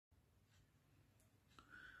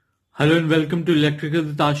Hello and welcome to electrical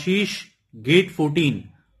with Ashish gate 14।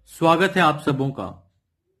 स्वागत है आप सबों का।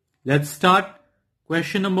 Let's start.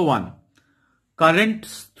 Question number 1।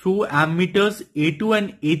 currents through ammeters A2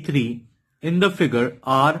 and A3 in the figure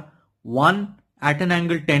are 1 at an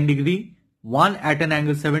angle 10 degree, 1 at an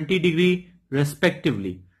angle 70 degree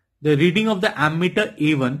respectively. The reading of the ammeter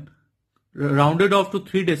A1 rounded off to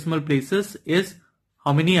 3 decimal places is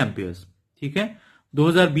how many amperes? ठीक है,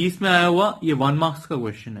 2020 में आया हुआ ये 1 marks का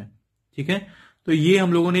question है। ठीक है, तो ये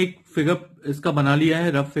हम लोगों ने एक फिगर इसका बना लिया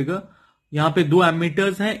है, रफ फिगर। यहाँ पे दो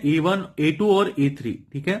एमीटर्स हैं A1, A2 और A3।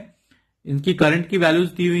 ठीक है, इनकी करंट की वैल्यूज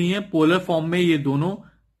दी हुई हैं पोलर फॉर्म में। ये दोनों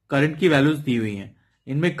करंट की वैल्यूज दी हुई हैं।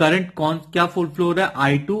 इनमें करंट क्या फुल फ्लो हो रहा है,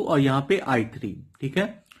 I2 और यहाँ पे I3। ठीक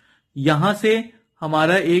है, यहां से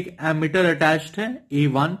हमारा एक एमीटर अटैच्ड है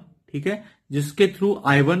A1, ठीक है, जिसके थ्रू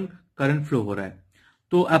I1 करंट फ्लो हो रहा है।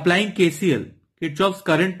 तो applying KCL, Kirchhoff's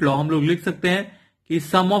current law, हम लोग लिख सकते हैं कि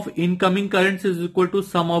सम of incoming currents is equal to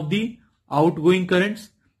some of the outgoing currents.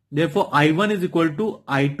 Therefore I1 is equal to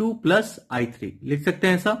I2 plus I3, लिख सकते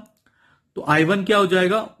हैं ऐसा। तो I1 क्या हो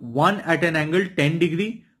जाएगा, 1 eight an angle 10 degree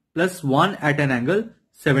plus 1 eight an angle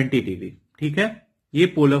 70 degree. ठीक है, ये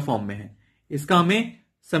पोलर फॉर्म में है। इसका हमें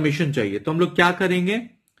समेशन चाहिए, तो हम लोग क्या करेंगे,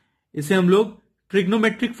 इसे हम लोग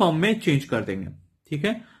ट्रिग्नोमेट्रिक फॉर्म में चेंज कर देंगे। ठीक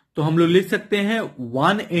है, तो हम लोग लिख सकते हैं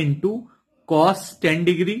 1 into cos 10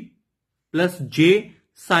 degree plus j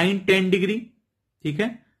sign 10 degree. ठीक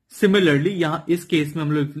है, सिमिलरली यहां इस केस में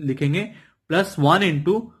हम लोग लिखेंगे plus 1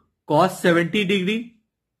 into cos 70 degree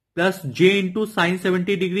plus j into sine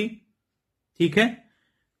 70 degree. ठीक है,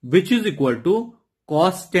 which is equal to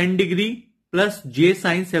cos 10 degree plus j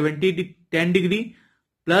sign 10 degree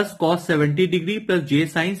plus cos 70 degree plus j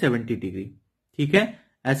sign 70 degree. ठीक है,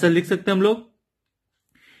 ऐसा लिख सकते हैं हम लोग।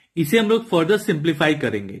 इसे हम लोग फर्दर सिंप्लीफाई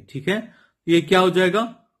करेंगे। ठीक है, ये क्या हो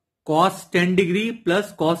जाएगा, cos 10 degree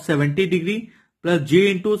plus cos 70 degree plus j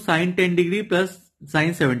into sine 10 degree plus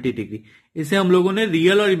sign 70 degree. इसे हम लोगों ने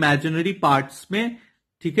रियल और इमेजिनरी पार्ट्स में,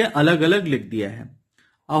 ठीक है, अलग अलग लिख दिया है।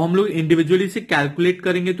 अब हम लोग इंडिविजुअली से कैलकुलेट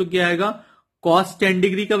करेंगे तो क्या आएगा, कॉस 10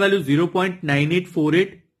 डिग्री का वैल्यू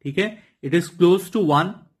 0.9848। ठीक है, इट इज क्लोज टू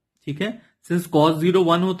 1। ठीक है, सिंस कॉस 0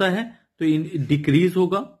 1 होता है तो डिक्रीज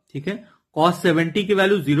होगा। ठीक है, कॉस 70 की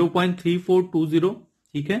वैल्यू 0.3420।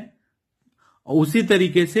 ठीक है, उसी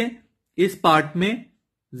तरीके से इस पार्ट में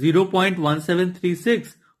 0.1736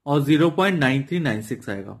 और 0.9396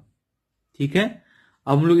 आएगा। ठीक है,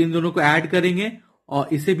 अब हम लोग इन दोनों को ऐड करेंगे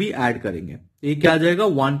और इसे भी ऐड करेंगे। ये क्या आ जाएगा,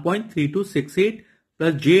 1.3268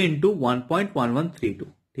 प्लस j इंटू 1.1132।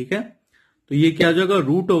 ठीक है, तो ये क्या आ जाएगा,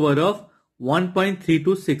 root over of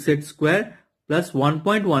 1.3268 square plus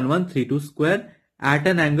 1.1132 square eight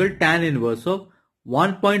an angle tan inverse of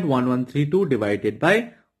 1.1132 divided by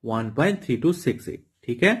 1.3268।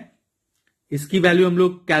 ठीक है, इसकी वैल्यू हम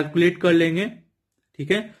लोग कैलकुलेट कर लेंगे।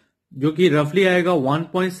 ठीक है, जो कि रफली आएगा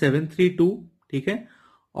 1.732। ठीक है,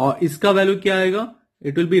 और इसका वैल्यू क्या आएगा,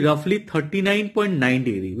 इट विल बी रफली 39.9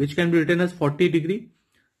 degree which can be written as 40 degree.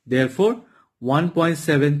 Therefore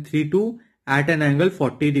 1.732 eight an angle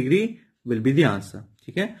 40 degree will be the answer.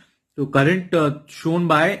 ठीक है, तो current shown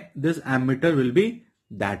by this ammeter will be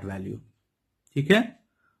that value. ठीक है,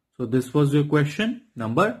 so this was your question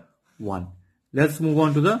number 1. Let's move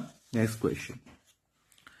on to the next question.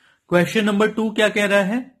 Question number 2 क्या कह रहा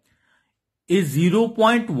है, a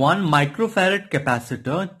 0.1 microfarad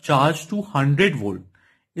capacitor charged to 100 volt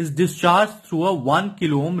is discharged through a 1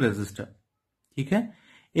 kilo ohm resistor. ठीक है,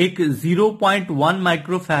 एक 0.1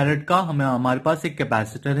 microfarad का हमारे पास एक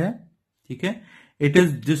कैपेसिटर है। ठीक है, it is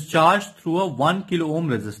discharge through a 1 kilo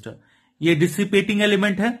ohm resistor. ये डिसिपेटिंग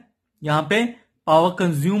एलिमेंट है, यहां पे पावर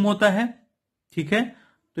कंज्यूम होता है। ठीक है,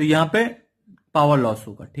 तो यहां पे पावर लॉस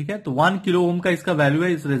होगा। ठीक है, तो 1 किलो ओम का इसका वैल्यू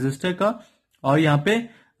है इस रेजिस्टर का, और यहां पे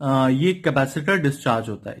ये कैपेसिटर डिस्चार्ज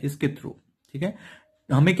होता है इसके थ्रू। ठीक है,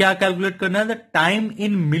 हमें क्या कैलकुलेट करना है, the time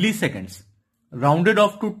in milli seconds rounded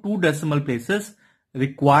off to 2 decimal places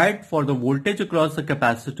required for the voltage across the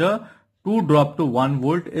capacitor to drop to 1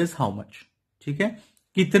 volt is how much. ठीक है,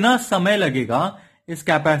 कितना समय लगेगा इस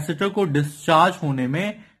कैपेसिटर को डिस्चार्ज होने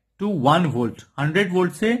में टू 1 वोल्ट, 100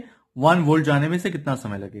 वोल्ट से 1 वोल्ट जाने में से कितना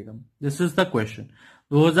समय लगेगा। This is the question.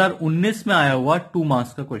 2019 में आया हुआ 2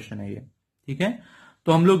 मार्क्स का क्वेश्चन है ये। ठीक है,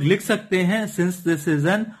 तो हम लोग लिख सकते हैं, since this is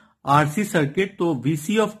an RC circuit, तो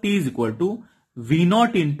VC of t is equal to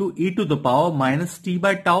V0 into e to the power minus t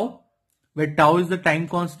bye tau, where tau is the time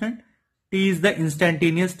constant, t is the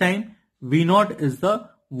instantaneous time, V0 is the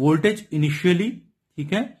voltage initially.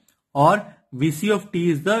 ठीक है, और VC of t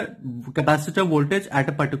is the capacitor voltage at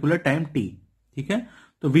a particular time t. ठीक है,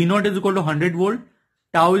 तो V0 is equal to 100 volt,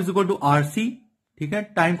 tau is equal to RC. ठीक है,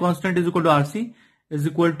 time constant is equal to RC, is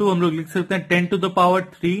equal to हम लोग लिख सकते हैं 10 to the power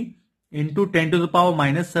 3 into 10 to the power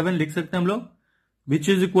 -7 लिख सकते हैं हम लोग, which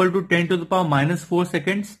is equal to 10 to the power -4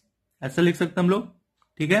 seconds, ऐसा लिख सकते हैं हम लोग,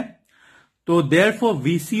 ठीक है। तो therefore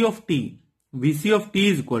VC of t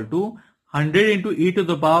is equal to 100 into e to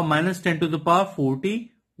the power -10 to the power 40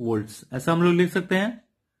 volts, ऐसा हम लोग लिख सकते हैं,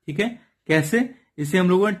 ठीक है। कैसे? इसे हम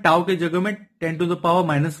लोगों ने टाउ के जगह में 10 टू द पावर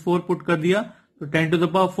 -4 पुट कर दिया, तो 10 टू द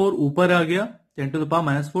पावर 4 ऊपर आ गया, 10 टू द पावर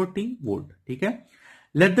 -4 वोल्ट, ठीक है।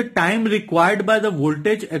 Let the time required by the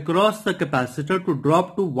voltage across the capacitor to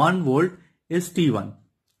drop to 1 volt is T1।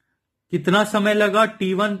 कितना समय लगा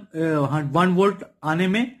T1 1 वोल्ट आने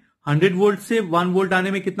में, 100 वोल्ट से 1 वोल्ट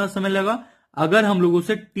आने में कितना समय लगा? अगर हम लोग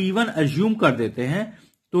उसे T1 अज्यूम कर देते हैं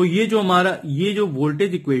तो ये जो हमारा ये जो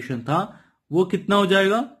वोल्टेज इक्वेशन था वो कितना हो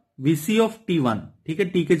जाएगा? VC ऑफ T1, ठीक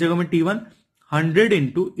है, T के जगह में T1 100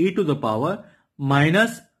 into e to the power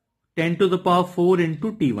 -10 to the power 4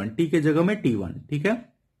 into T1, T के जगह में T1, ठीक है,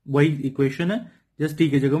 वही इक्वेशन है, जस्ट T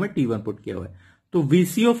के जगह में T1 पुट किया हुआ है। तो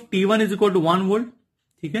VC of T1 is equal to 1 volt,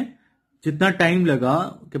 ठीक है। जितना टाइम लगा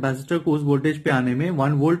कैपेसिटर को उस वोल्टेज पे आने में,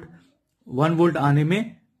 1 वोल्ट आने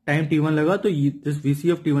में टाइम T1 लगा, तो this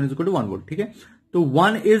VC of T1 is equal to 1 volt, ठीक है। तो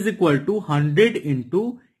 1 is equal to 100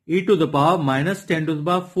 into e to the power -10 to the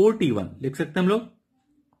power 4 T1 लिख सकते हैं हम लोग।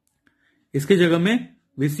 इसके जगह में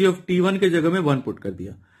VC ऑफ T1 के जगह में 1 पुट कर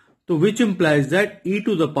दिया, तो which implies that e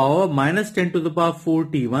to the power -10 to the power 4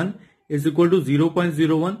 T1 is equal to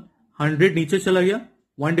 0.01। 100 नीचे चला गया,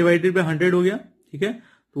 1 डिवाइडेड बाय 100 हो गया, ठीक है।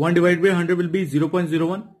 तो 1 डिवाइडेड बाय 100 विल बी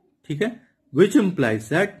 0.01, ठीक है, which implies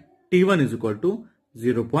that T1 is equal to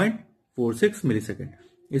 0.46 millisecond.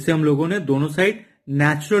 इसे हम लोगों ने दोनों साइड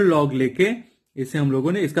नेचुरल लॉग लेके इसे हम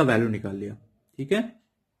लोगों ने इसका वैल्यू निकाल लिया, ठीक है।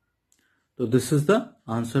 तो this is the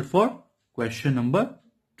answer for question number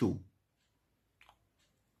 2।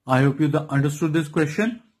 I hope you understood this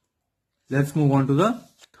question. Let's move on to the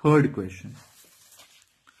third question.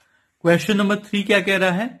 Question number 3 क्या कह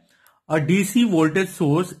रहा है? A DC voltage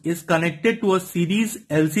source is connected to a series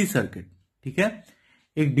LC circuit, ठीक है।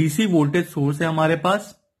 एक DC voltage source है हमारे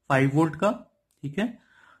पास 5 volt का, ठीक है।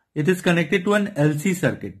 It is connected to N LC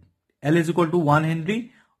circuit, L is equal to 1 Henry,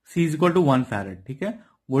 C is equal to 1 farad, ठीक है।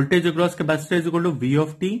 Voltage across capacitor is equal to V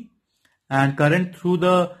of t and current through the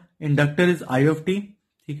inductor is I of t,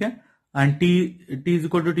 ठीक है। And t is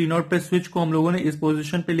equal to T0 पे switch को हम लोगों ने इस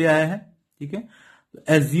पोजीशन पे ले आया है, ठीक है।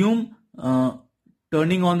 Assume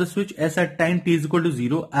turning on the switch S at time t is equal to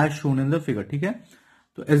 0 as shown in the figure, ठीक है।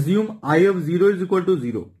 तो assume I of 0 is equal to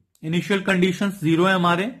 0। Initial condition 0 है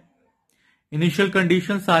हमारे, इनिशियल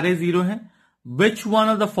कंडीशन सारे 0 हैं। Which one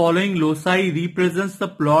of the following loci represents the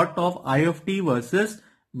plot of I of t versus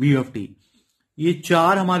V of t? ये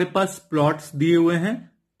 4 हमारे पास plots दिए हुए हैं,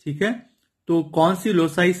 ठीक है। तो कौन सी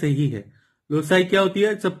लोसाई सही है? लोसाई क्या होती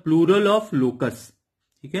है? It's a plural of locus,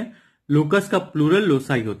 ठीक है। लोकस का प्लूरल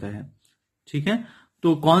लोसाई होता है, ठीक है।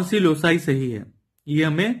 तो कौन सी लोसाई सही है ये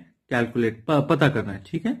हमें कैलकुलेट पता करना है,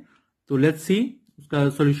 ठीक है। तो लेट्स सी उसका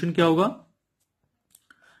सॉल्यूशन क्या होगा।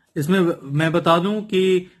 इसमें मैं बता दूं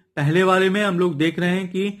कि पहले वाले में हम लोग देख रहे हैं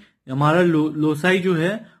कि हमारा लोसाई जो है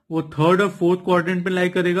वो 3rd और 4th क्वाड्रेंट में लाई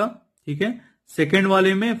करेगा, ठीक है। सेकंड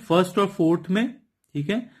वाले में 1st और 4th में, ठीक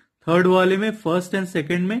है। थर्ड वाले में 1st एंड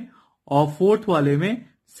 2nd में, और 4th वाले में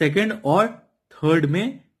 2nd और 3rd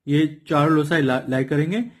में ये चारों लोसाई लाई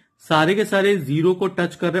करेंगे। सारे के सारे 0 को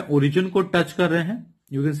टच कर रहे हैं, ओरिजिन को टच कर रहे हैं,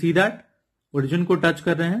 you can see that, origin को टच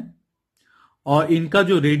कर रहे हैं। और इनका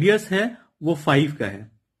जो रेडियस है वो 5 का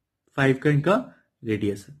है, 5 का इनका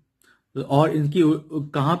रेडियस है। और इनकी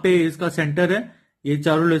कहां पे इसका सेंटर है ये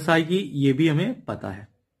चारों लोसाई की, ये भी हमें पता है।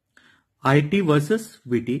 IT versus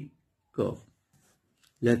VT curve,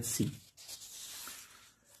 let's see.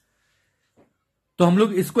 तो हम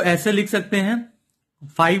लोग इसको ऐसे लिख सकते हैं,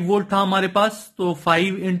 5 वोल्ट था हमारे पास, तो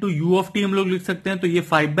 5 इंटू U ऑफ t हम लोग लिख सकते हैं। तो ये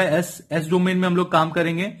 5/s, एस डोमेन में हम लोग काम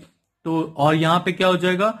करेंगे। तो और यहां पे क्या हो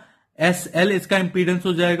जाएगा? SL इसका इंपीडेंस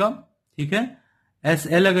हो जाएगा, ठीक है।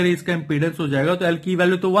 SL अगर इसका इंपीडेंस हो जाएगा तो L की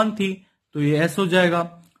वैल्यू तो 1 थी, तो ये S हो जाएगा।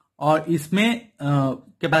 और इसमें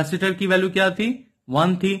कैपेसिटर की वैल्यू क्या थी?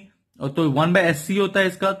 1 थी, और तो 1/SC होता है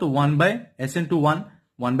इसका, तो 1/S इंटू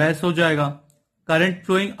 1/S हो जाएगा। करंट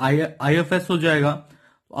फ्लोइंग IFS हो जाएगा।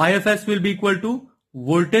 IFS will be equal to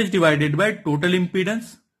voltage divided by total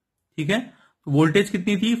impedance, ठीक है। तो वोल्टेज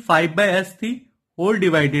कितनी थी? 5/S थी, whole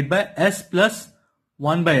divided by S plus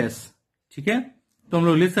 1/S, ठीक है। तो हम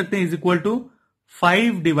लोग लिख सकते हैं is equal to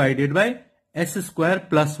 5 divided by S square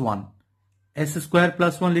plus 1, S square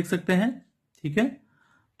plus 1 लिख सकते हैं, ठीक है।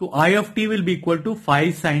 तो I of t will be equal to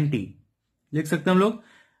 5 sin t लिख सकते हैं हम लोग।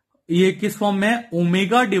 ये किस फॉर्म में है?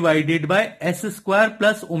 Omega divided by S square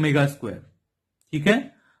plus omega square, ठीक है।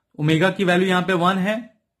 ओमेगा की वैल्यू यहां पे 1 है,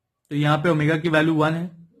 तो यहां पे ओमेगा की वैल्यू 1 है,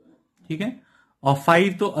 ठीक है। और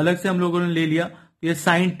 5 तो अलग से हम लोगों ने ले लिया, तो ये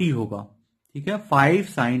साइन टी होगा, ठीक है, 5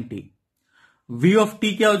 sign T. v of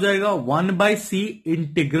T क्या हो जाएगा, 1/c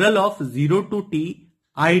integral of 0 to t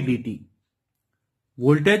I dt,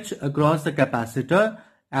 voltage across the capacitor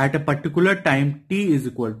at a particular time t is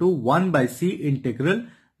equal to 1/c integral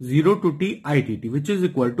 0 to t I dt, which is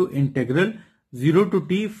equal to integral 0 to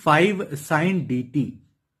t 5 sin dt,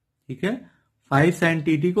 ठीक है। 5 sin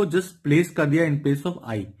dt को just place कर दिया in place of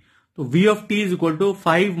i, तो v of t is equal to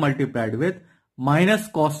 5 multiplied with minus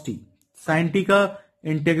cos T. Sign T का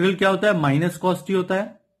integral क्या होता है, माइनस कॉस टी होता है,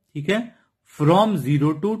 ठीक है, फ्रॉम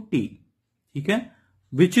 0 टू t, ठीक है,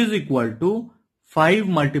 which is equal to 5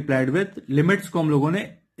 multiplied with limits को हम लोगों ने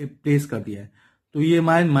प्लेस कर दिया है, तो ये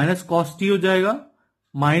माइनस कॉस टी हो जाएगा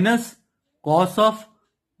माइनस कॉस ऑफ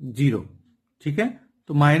 0, ठीक है,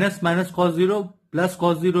 तो minus minus cos 0 plus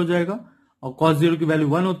cos 0 हो जाएगा, और कॉस 0 की वैल्यू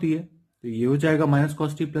 1 होती है, तो ये हो जाएगा minus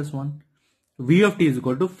cos T plus 1। v of T is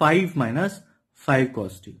equal to 5 minus 5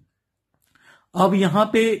 cos T. अब यहां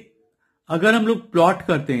पे अगर हम लोग प्लॉट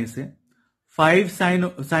करते हैं इसे, 5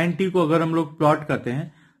 साइन टी को अगर हम लोग प्लॉट करते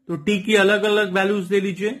हैं, तो टी की अलग अलग वैल्यूज ले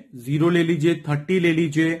लीजिए, 0 ले लीजिए, 30 ले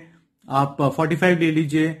लीजिए, आप 45 ले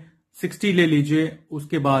लीजिए, 60 ले लीजिए,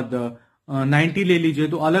 उसके बाद 90 ले लीजिए,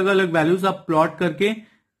 तो अलग अलग वैल्यूज आप प्लॉट करके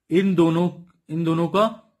इन दोनों का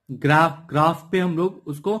ग्राफ पे हम लोग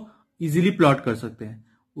उसको इजीली प्लॉट कर सकते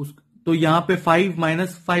हैं। तो यहां पे 5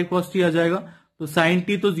 माइनस 5 कॉस टी आ जाएगा, तो साइन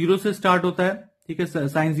टी तो 0 से स्टार्ट होता है, ठीक है,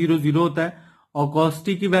 साइन 0 0 होता है, और कॉस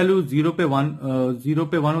टी की वैल्यू 0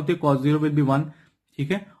 पे 1 होती है, कॉस 0 विल बी 1,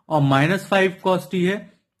 ठीक है, और माइनस 5 कॉस टी है,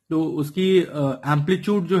 तो उसकी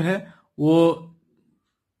एम्पलीट्यूड जो है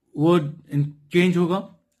वो चेंज होगा,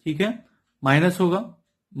 ठीक है, माइनस होगा,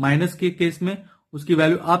 माइनस के केस में उसकी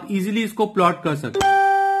वैल्यू आप इजीली इसको प्लॉट कर सकते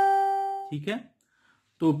हैं, ठीक है।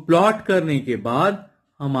 तो प्लॉट करने के बाद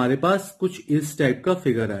हमारे पास कुछ इस टाइप का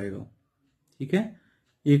फिगर आएगा, ठीक है,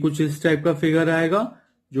 ये कुछ इस टाइप का फिगर आएगा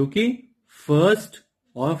जो कि फर्स्ट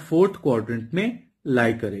और फोर्थ क्वाड्रेंट में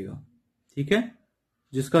लाई करेगा, ठीक है,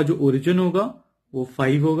 जिसका जो ओरिजिन होगा वो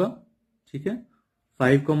 5 होगा, ठीक है,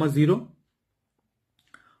 5,0,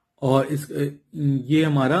 और ये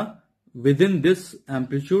हमारा विद इन दिस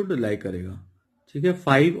एम्पलीट्यूड लाई करेगा, ठीक है,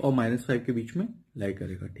 5 और -5 के बीच में लाई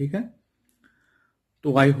करेगा, ठीक है।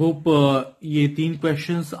 तो आई होप ये 3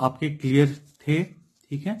 क्वेश्चंस आपके क्लियर थे,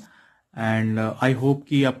 ठीक है, एंड आई होप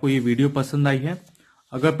कि आपको ये वीडियो पसंद आई है।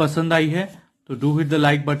 अगर पसंद आई है तो do hit the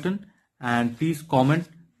like button and please comment,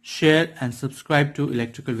 share and subscribe to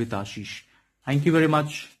electrical with Ashish. Thank you very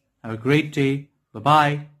much, have a great day, bye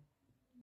bye.